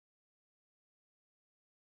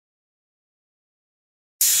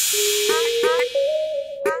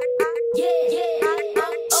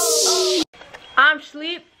I'm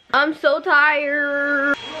asleep. I'm so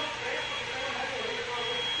tired.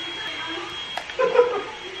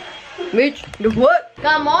 Bitch, the what?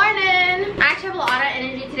 Good morning. I actually have a lot of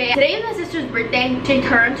energy today. Today is my sister's birthday. She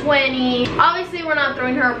turned 20. Obviously, we're not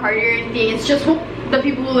throwing her a party or anything. It's just the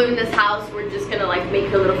people who live in this house. We're just gonna like make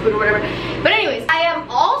her little food or whatever. But anyways, I am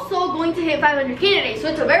also going to hit 500K today. So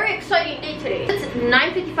it's a very exciting day today. It's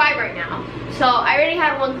 9:55 right now. So I already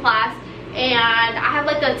had one class. And I have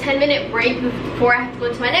like a 10-minute break before I have to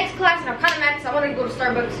go to my next class, and I'm kind of mad because I wanted to go to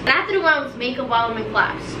Starbucks. And I have to do my mom's makeup while I'm in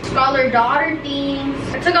class. Scholar-daughter things.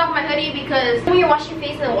 I took off my hoodie because when you're washing your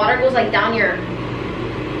face and the water goes like down your...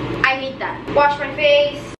 I hate that. Wash my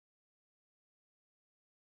face.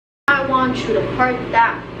 I want you to park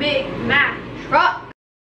that Big Mac truck.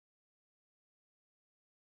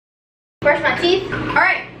 Brush my teeth.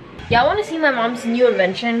 Alright. Y'all want to see my mom's new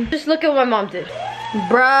invention? Just look at what my mom did.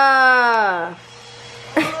 Bruh.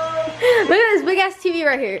 Look at this big ass TV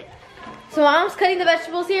right here. So mom's cutting the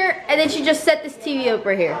vegetables here, and then she just set this TV up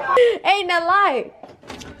right here. Ain't that lie?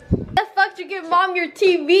 The fuck you give mom your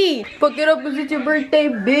TV? Fuck it up because it's your birthday,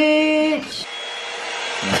 bitch.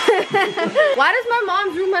 Why does my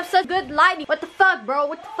mom's room have such good lighting? What the fuck, bro?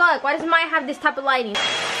 What the fuck? Why does mine have this type of lighting?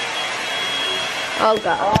 Oh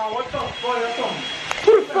god. Oh, what the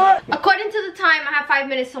fuck? According to the time, I have 5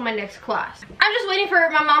 minutes till my next class. I'm just waiting for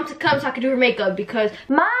my mom to come so I can do her makeup because...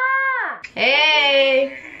 Ma!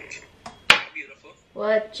 Hey! Beautiful.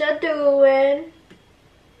 What you doing?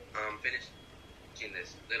 Finishing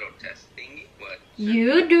this little test thingy. What?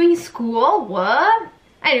 You doing school? What?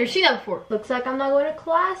 I never seen that before. Looks like I'm not going to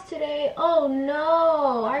class today. Oh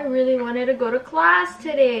no, I really wanted to go to class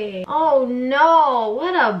today. Oh no,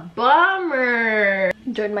 what a bummer.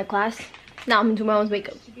 Enjoyed my class. Now I'm gonna do my own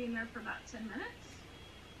makeup. Should be in there for about 10 minutes.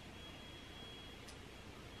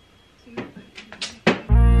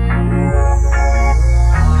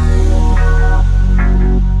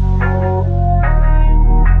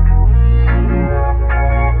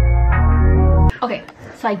 Okay,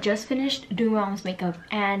 so I just finished doing my mom's makeup,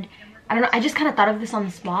 and I don't know, I just kind of thought of this on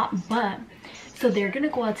the spot, but so they're gonna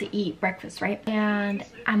go out to eat breakfast, right? And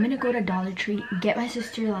I'm gonna go to Dollar Tree, get my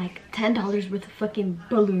sister like $10 worth of fucking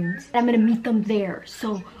balloons. I'm gonna meet them there.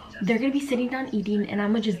 So they're gonna be sitting down eating, and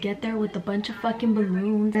I'm gonna just get there with a bunch of fucking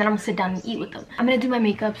balloons, and then I'm gonna sit down and eat with them. I'm gonna do my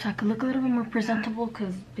makeup so I can look a little bit more presentable,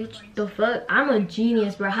 cause bitch, the fuck? I'm a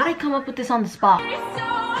genius, bro. How'd I come up with this on the spot?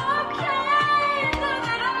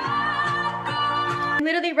 I'm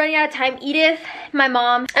literally running out of time. Edith, my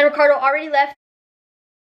mom, and Ricardo already left.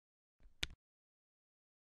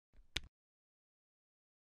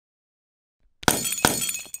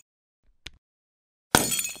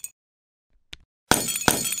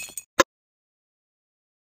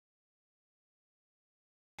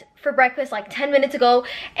 For breakfast like 10 minutes ago,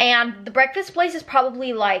 and the breakfast place is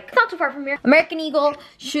probably like not too far from here. American Eagle.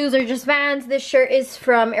 Shoes are just Vans. This shirt is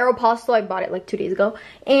from Aeropostale. I bought it like 2 days ago.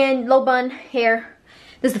 And low bun hair.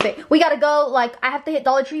 This is the fit. We gotta go. Like, I have to hit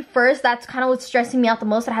Dollar Tree first. That's kind of what's stressing me out the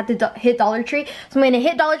most. I have to hit Dollar Tree, so I'm gonna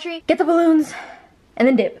hit Dollar Tree, get the balloons, and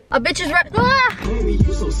then dip. A bitch is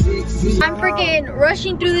I'm freaking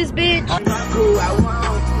rushing through this bitch.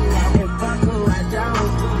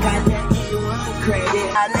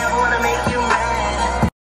 I never wanna make you mad.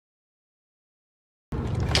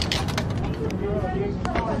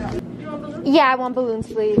 Yeah, I want balloons,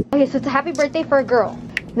 please. Okay, so it's a happy birthday for a girl.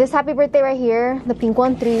 This happy birthday right here, the pink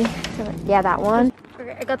one, 3, 7, yeah, that one.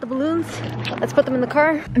 Okay, I got the balloons. Let's put them in the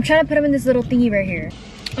car. I'm trying to put them in this little thingy right here.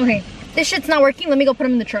 Okay, this shit's not working. Let me go put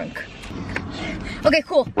them in the trunk. Okay,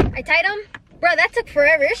 cool. I tied them. Bro, that took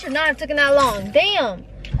forever. It should not have taken that long. Damn.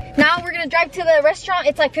 Now we're gonna drive to the restaurant.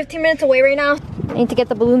 It's like 15 minutes away right now. I need to get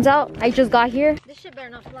the balloons out. I just got here. This shit better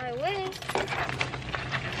not fly away.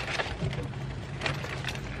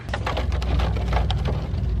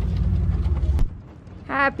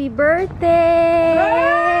 Happy birthday!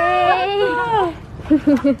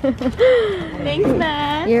 Thanks,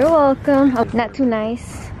 man. You're welcome. Oh, not too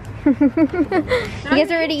nice. You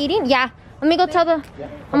guys already eating? Yeah. Let me go tell the...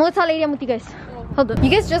 I'm gonna tell Lady I'm with you guys. Hold on.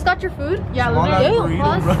 You guys just got your food? Yeah,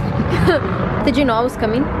 Did you know I was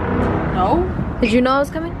coming? No. Did you know I was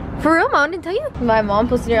coming? For real, Mom didn't tell you? My mom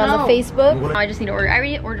posted it on the Facebook. I just need to order. I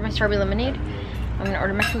already ordered my strawberry lemonade. I'm gonna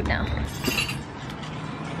order my food now.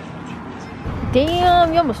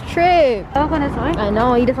 Damn, you almost tripped. I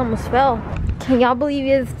know, Edith almost fell. Can y'all believe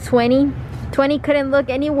it's 20? 20 couldn't look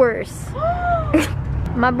any worse.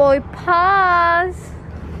 My boy Paz.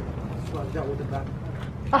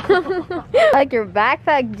 Like your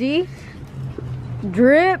backpack, G.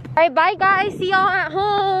 Drip. Alright, bye guys. See y'all at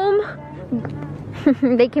home.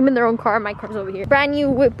 They came in their own car. My car's over here. Brand new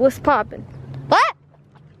whip. What's poppin'? What?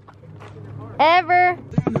 ever.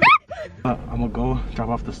 I'm gonna go drop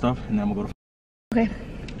off the stuff and then I'm gonna go to. Okay.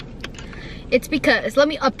 It's because, let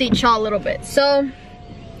me update y'all a little bit. So,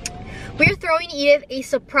 we're throwing Edith a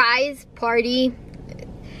surprise party.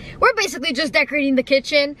 We're basically just decorating the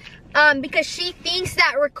kitchen because she thinks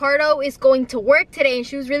that Ricardo is going to work today, and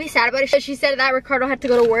she was really sad about it. She said that Ricardo had to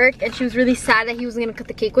go to work and she was really sad that he wasn't gonna cut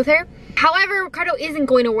the cake with her. However, Ricardo isn't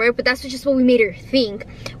going to work, but that's just what we made her think.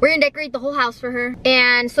 We're gonna decorate the whole house for her,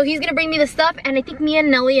 and so he's gonna bring me the stuff, and I think me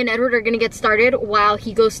and Nelly and Edward are gonna get started while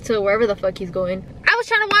he goes to wherever the fuck he's going. I was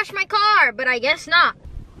trying to wash my car, but I guess not.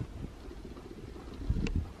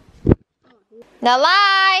 Now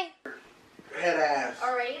lie. Head ass.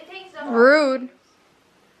 Alright, it takes some. Rude.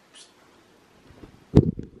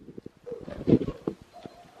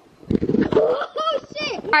 Oh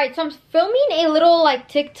shit! Alright, so I'm filming a little like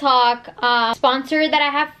TikTok sponsor that I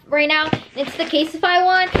have right now. It's the Casetify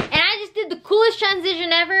one, and I just did the coolest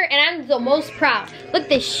transition ever, and I'm the most proud. Look at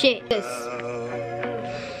this shit.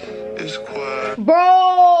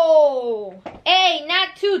 Bro! Hey,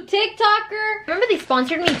 not too TikToker. Remember they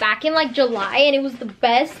sponsored me back in like July, and it was the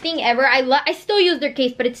best thing ever. I still use their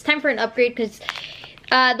case, but it's time for an upgrade because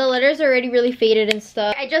the letters are already really faded and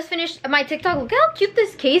stuff. I just finished my TikTok. Look how cute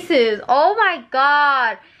this case is. Oh my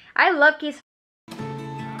god. I love case.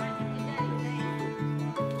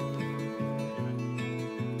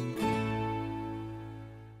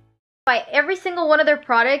 Every single one of their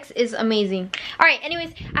products is amazing. All right,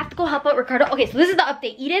 anyways, I have to go help out Ricardo. Okay, so this is the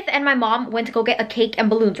update. Edith and my mom went to go get a cake and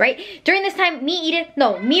balloons, right? During this time, me,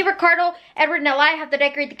 Ricardo, Edward, and Ella have to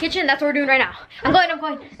decorate the kitchen. That's what we're doing right now. I'm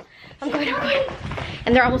going.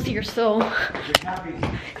 And they're almost here, so.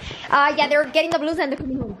 Yeah, they're getting the balloons and they're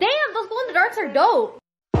coming home. Damn, those glow-in-the-darks are dope.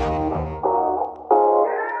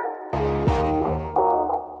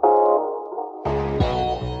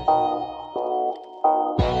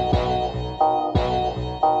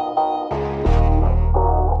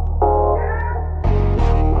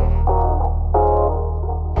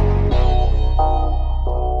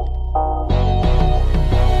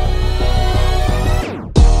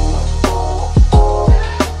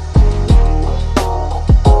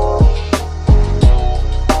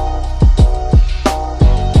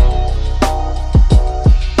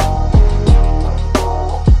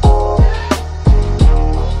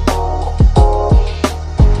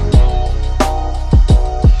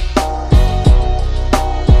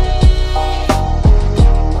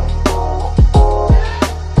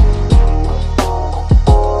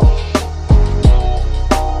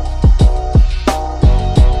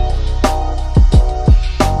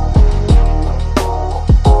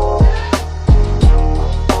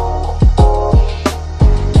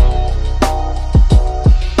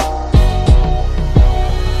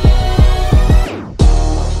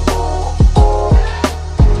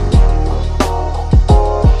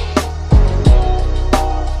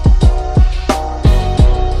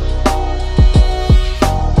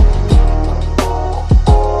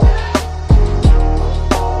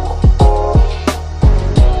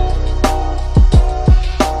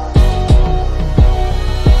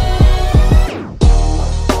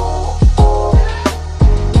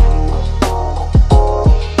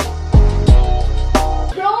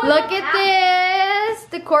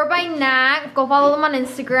 Go follow them on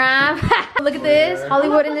Instagram. Look at this,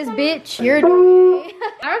 Hollywood in this bitch. You're dirty. I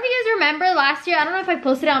don't know if you guys remember last year, I don't know if I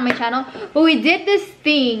posted it on my channel, but we did this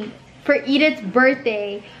thing for Edith's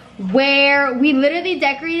birthday where we literally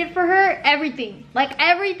decorated for her everything. Like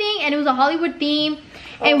everything, and it was a Hollywood theme,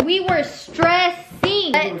 and we were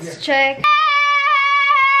stressing. Let's check. Hey,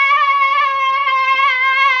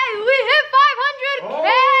 we hit 500K!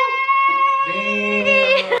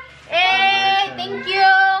 Hey, thank you.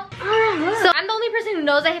 So I'm the only person who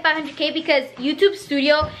knows I hit 500K because YouTube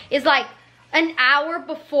Studio is like an hour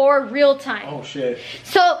before real time. Oh shit.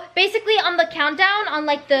 So basically on the countdown, on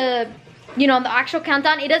like the, you know, the actual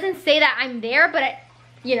countdown, it doesn't say that I'm there, but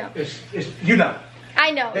you know. It's you know.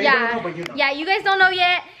 I know, they yeah. Don't know, but you know. Yeah, you guys don't know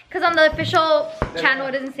yet because on the official channel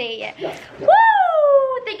it doesn't say it yet. Yeah. Woo!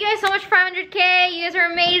 Thank you guys so much for 500K. You guys are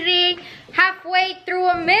amazing. Halfway through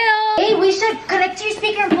a mil. Hey, we should connect to your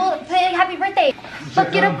speaker and play happy birthday.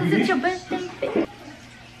 Fuck it up because it's your birthday. I think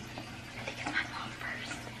it's my mom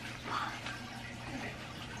first.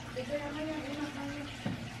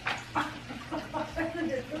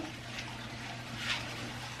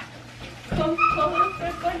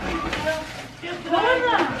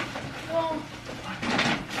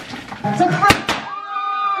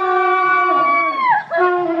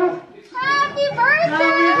 Happy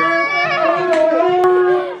birthday!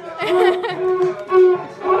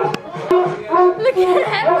 Look at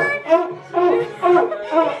Edward!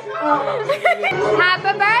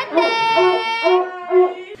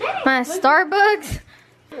 My Starbucks.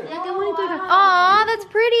 Aw, that's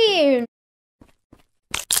pretty.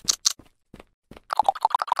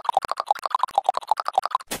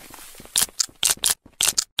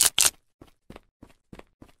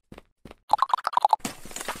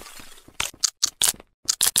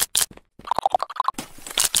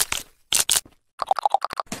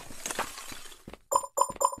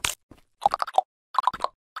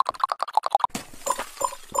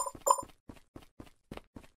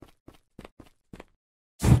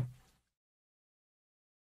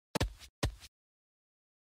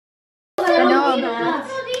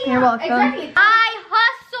 You're welcome. Exactly. I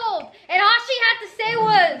hustled, and all she had to say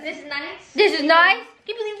was, "This is nice. This is nice." Can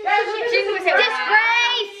you believe this?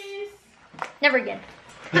 Disgrace. Never again.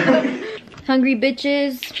 Hungry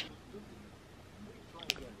bitches.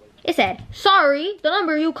 It said, "Sorry, the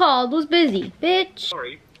number you called was busy, bitch."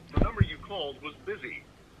 Sorry, the number you called was busy.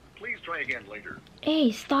 Please try again later.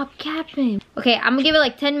 Hey, stop capping. Okay, I'm gonna give it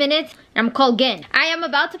like 10 minutes, and I'm gonna call again. I am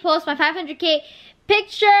about to post my 500K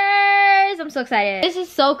pictures. I'm so excited. This is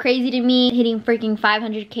so crazy to me, hitting freaking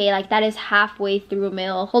 500K. Like, that is halfway through a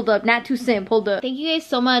mil. Hold up, not too simp, hold up. Thank you guys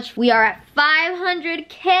so much. We are at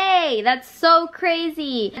 500K. That's so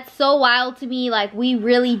crazy. That's so wild to me. Like, we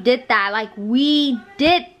really did that. Like, we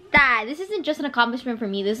did that. This isn't just an accomplishment for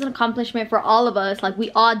me. This is an accomplishment for all of us. Like, we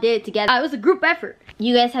all did it together. It was a group effort.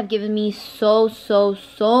 You guys have given me so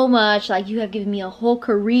much. Like, you have given me a whole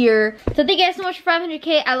career. So thank you guys so much for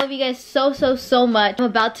 500K. I love you guys so much. I'm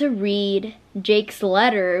about to read Jake's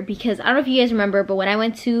letter because I don't know if you guys remember, but when I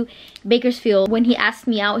went to Bakersfield, when he asked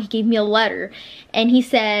me out, he gave me a letter. And he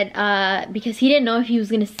said, because he didn't know if he was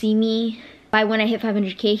gonna see me by when I hit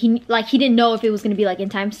 500K. He didn't know if it was gonna be like in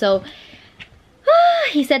time. So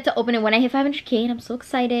he said to open it when I hit 500K, and I'm so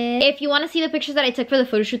excited. If you want to see the pictures that I took for the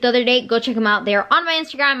photo shoot the other day, go check them out. They are on my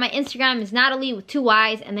Instagram. My Instagram is Natalie with 2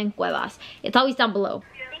 Y's and then Cuevas. It's always down below.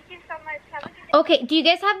 Thank you so much. Have a good day. Okay, do you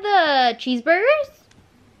guys have the cheeseburgers?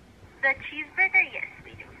 The cheeseburger, yes,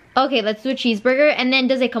 we do. Okay, let's do a cheeseburger. And then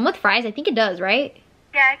does it come with fries? I think it does, right?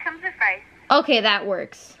 Yeah, it comes with fries. Okay, that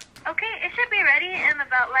works. Okay, it should be ready in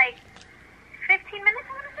about like 15 minutes,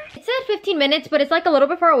 I want to say. It said 15 minutes, but it's like a little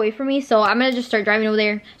bit far away from me, so I'm gonna just start driving over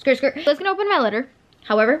there. Skirt. So I was gonna open my letter.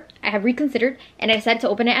 However, I have reconsidered, and I decided to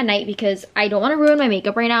open it at night because I don't want to ruin my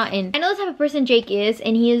makeup right now. And I know this type of person Jake is,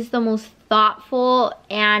 and he is the most thoughtful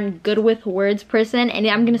and good with words person, and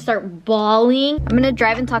I'm gonna start bawling. I'm gonna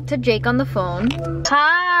drive and talk to Jake on the phone.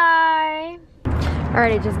 Hi. All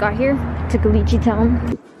right, I just got here to Caliche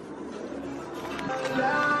Town.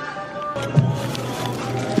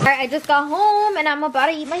 Alright, I just got home and I'm about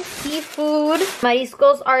to eat my seafood.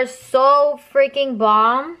 Mariscos are so freaking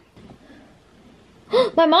bomb.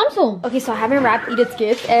 My mom's home. Okay, so I haven't wrapped Edith's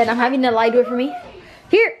gift and I'm having Nalai do it for me.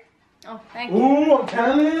 Here. Oh, thank you. Ooh, I'm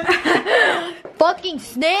telling. Fucking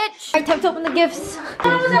snitch. Alright, time to open the gifts.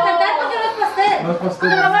 I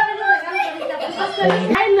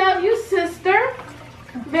love you, sister,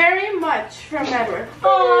 very much, from Edward.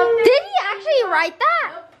 Did he actually write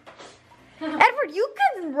that? Edward, you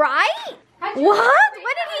can write? What?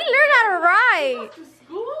 When did he learn how to write?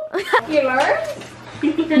 You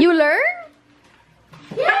learned? You learn?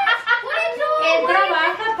 Yes.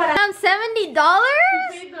 Around $70?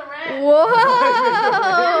 Paid the rent. Whoa!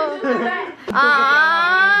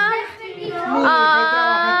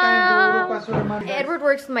 Edward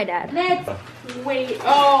works with my dad. Wait.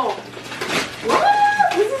 Oh.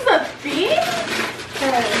 What? This is a thing?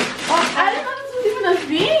 Oh, I didn't know this was even a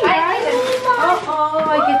thing. Oh.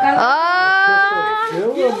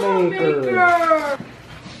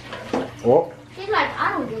 She's like,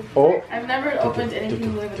 I don't do. Oh. I've never opened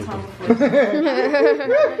anything Louis Vuitton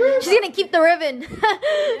before. She's gonna keep the ribbon.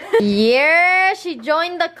 Yeah, she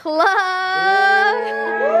joined the club.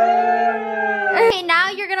 Okay, now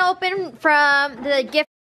you're gonna open from the gift.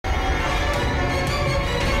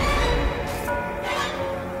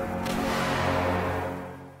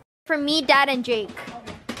 From me, Dad, and Jake.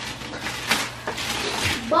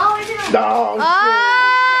 Oh,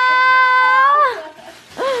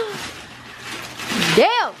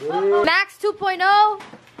 Damn! Max 2.0.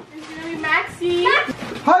 It's gonna be Maxie.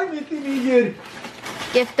 hi, mi teenager.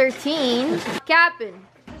 Gift 13. Capping.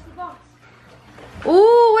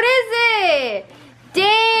 Ooh, what is it?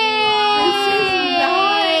 Dang!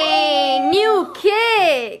 New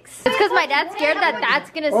kicks. It's because my dad's scared that that's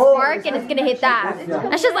gonna spark and it's gonna hit that.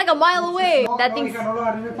 That's just like a mile away. That thing's.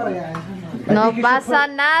 No pasa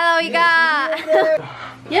nada, oiga.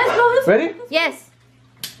 Yes, go this way. Ready? Yes.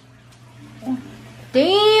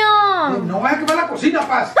 Damn. No vaya a quemar la cocina,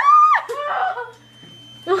 Paz.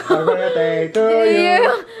 Happy birthday to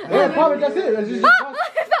you. Yeah, probably that's it. That's just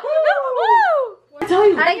I tell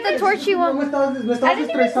you. I like the torchy one. me estás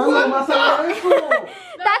estresando más allá de eso.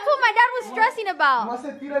 That's what my dad was stressing about. Más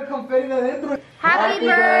se tira el confeti de adentro. Happy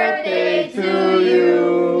birthday to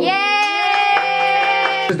you.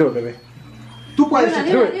 Yay! Let's do it, baby. Tú puedes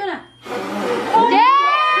do it. Yay!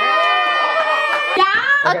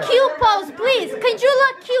 A cute pose, please. Could you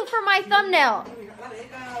look cute for my thumbnail?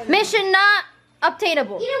 Mission not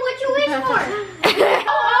obtainable. You know what you wish for?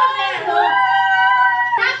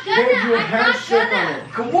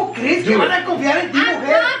 ¿Cómo crees que van a confiar en ti, mujer?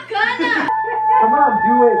 I'm not gonna. Come on,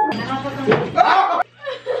 do it.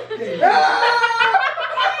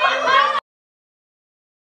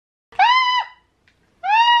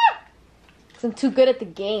 I'm too good at the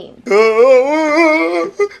game.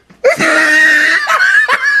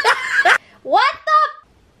 What the?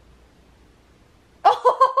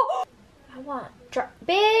 Oh, I want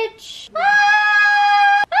bitch.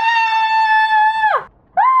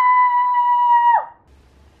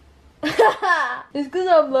 It's because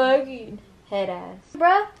I'm lagging. Head ass.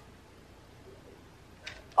 Bruh.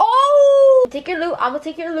 Oh! Take your loot. I'm gonna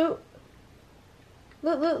take your loot.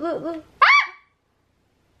 Loot.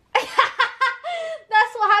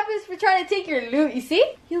 That's what happens for trying to take your loot, you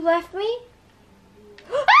see? You left me?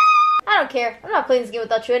 I don't care. I'm not playing this game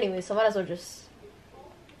without you anyway, so I might as well just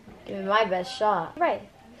give it my best shot. Right.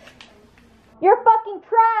 You're fucking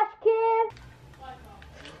trash, kid!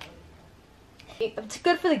 I'm too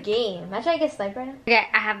good for the game. Imagine I get sniped right now. Okay,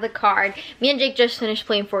 I have the card. Me and Jake just finished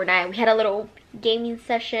playing Fortnite. We had a little gaming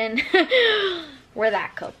session. We're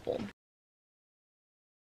that couple.